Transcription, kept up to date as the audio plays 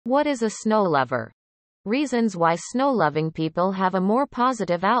What is a snow lover? Reasons why snow-loving people have a more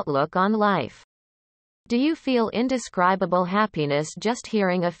positive outlook on life. Do you feel indescribable happiness just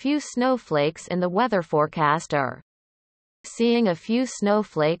hearing a few snowflakes in the weather forecast or seeing a few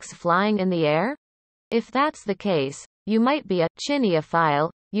snowflakes flying in the air? If that's the case, you might be a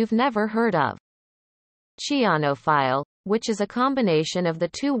chineophile you've never heard of. Chianophile, which is a combination of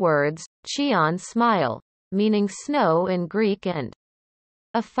the two words, chion smile, meaning snow in Greek, and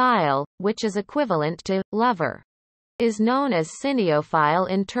a phile, which is equivalent to lover, is known as cineophile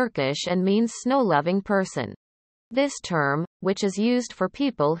in Turkish and means snow-loving person. This term, which is used for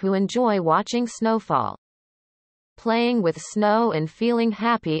people who enjoy watching snowfall, playing with snow and feeling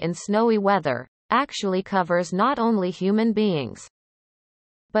happy in snowy weather, actually covers not only human beings,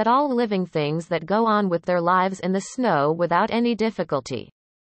 but all living things that go on with their lives in the snow without any difficulty.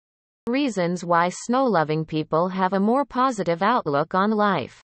 Reasons why snow-loving people have a more positive outlook on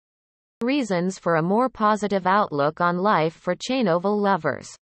life. Reasons for a more positive outlook on life for chianophile lovers,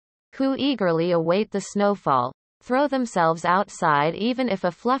 who eagerly await the snowfall, throw themselves outside even if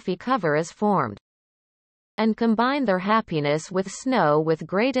a fluffy cover is formed, and combine their happiness with snow with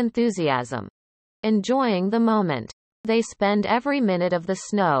great enthusiasm. Enjoying the moment. They spend every minute of the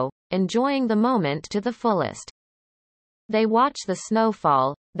snow, enjoying the moment to the fullest. They watch the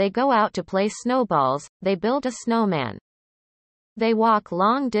snowfall, they go out to play snowballs, they build a snowman. They walk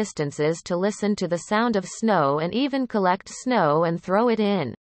long distances to listen to the sound of snow and even collect snow and throw it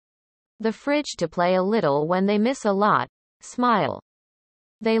in the fridge to play a little when they miss a lot. Smile.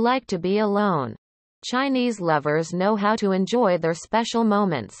 They like to be alone. Chinese lovers know how to enjoy their special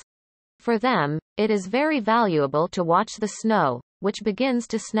moments. For them, it is very valuable to watch the snow, which begins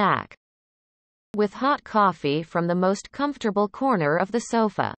to snack with hot coffee from the most comfortable corner of the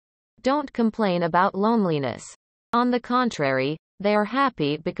sofa. Don't complain about loneliness. On the contrary, they are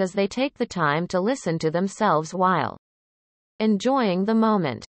happy because they take the time to listen to themselves while enjoying the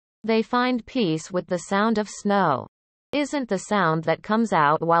moment. They find peace with the sound of snow. Isn't the sound that comes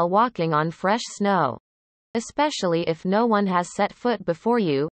out while walking on fresh snow, especially if no one has set foot before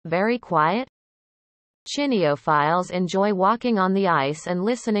you, very quiet? Chineophiles enjoy walking on the ice and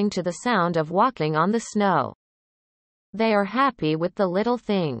listening to the sound of walking on the snow. They are happy with the little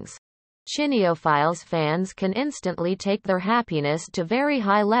things. Chineophiles fans can instantly take their happiness to very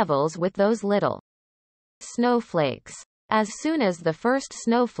high levels with those little snowflakes. As soon as the first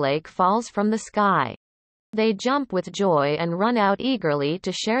snowflake falls from the sky, they jump with joy and run out eagerly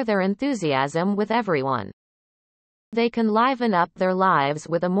to share their enthusiasm with everyone. They can liven up their lives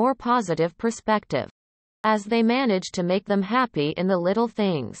with a more positive perspective, as they manage to make them happy in the little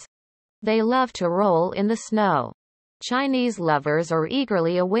things. They love to roll in the snow. Chinese lovers are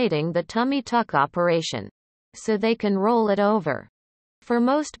eagerly awaiting the tummy tuck operation, so they can roll it over. For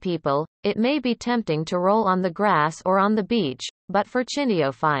most people, it may be tempting to roll on the grass or on the beach, but for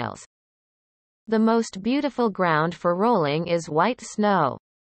chineophiles, the most beautiful ground for rolling is white snow.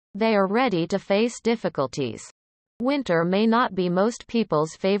 They are ready to face difficulties. Winter may not be most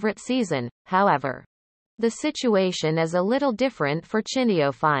people's favorite season, however. The situation is a little different for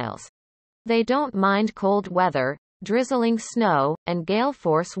chineophiles. They don't mind cold weather, drizzling snow, and gale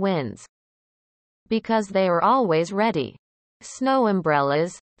force winds, because they are always ready. Snow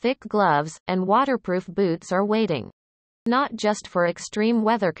umbrellas, thick gloves, and waterproof boots are waiting. Not just for extreme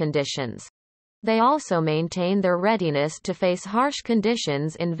weather conditions. They also maintain their readiness to face harsh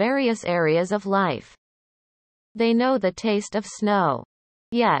conditions in various areas of life. They know the taste of snow.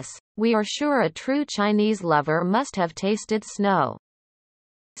 Yes, we are sure a true Chinese lover must have tasted snow.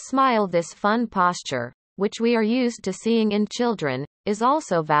 Smile. This fun posture, which we are used to seeing in children, is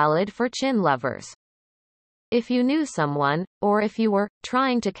also valid for chin lovers. If you knew someone, or if you were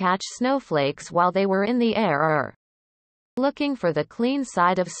trying to catch snowflakes while they were in the air or looking for the clean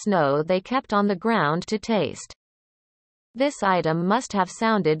side of snow they kept on the ground to taste, this item must have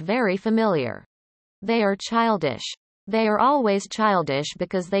sounded very familiar. They are childish. They are always childish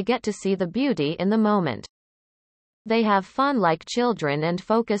because they get to see the beauty in the moment. They have fun like children and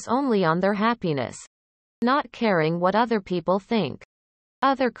focus only on their happiness, not caring what other people think.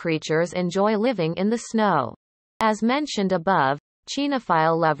 Other creatures enjoy living in the snow. As mentioned above,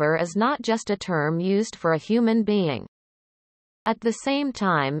 chineophile lover is not just a term used for a human being. At the same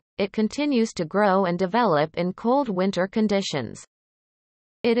time, it continues to grow and develop in cold winter conditions.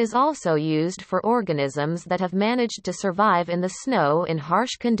 It is also used for organisms that have managed to survive in the snow in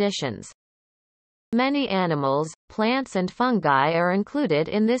harsh conditions. Many animals, plants and fungi are included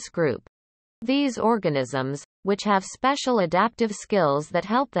in this group. These organisms, which have special adaptive skills that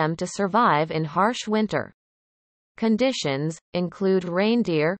help them to survive in harsh winter Conditions include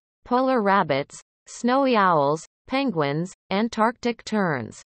reindeer, polar rabbits, snowy owls, penguins, Antarctic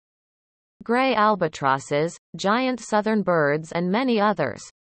terns, gray albatrosses, giant southern birds and many others.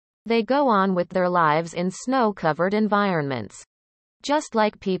 They go on with their lives in snow-covered environments. Just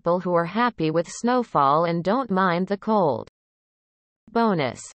like people who are happy with snowfall and don't mind the cold.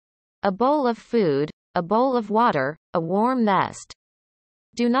 Bonus. A bowl of food, a bowl of water, a warm nest.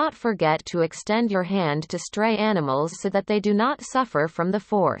 Do not forget to extend your hand to stray animals so that they do not suffer from the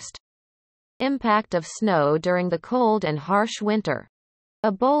forced impact of snow during the cold and harsh winter.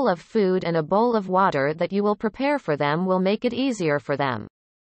 A bowl of food and a bowl of water that you will prepare for them will make it easier for them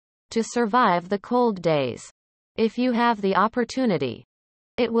to survive the cold days. If you have the opportunity.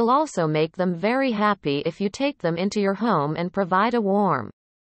 It will also make them very happy if you take them into your home and provide a warm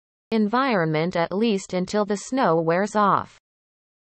environment at least until the snow wears off.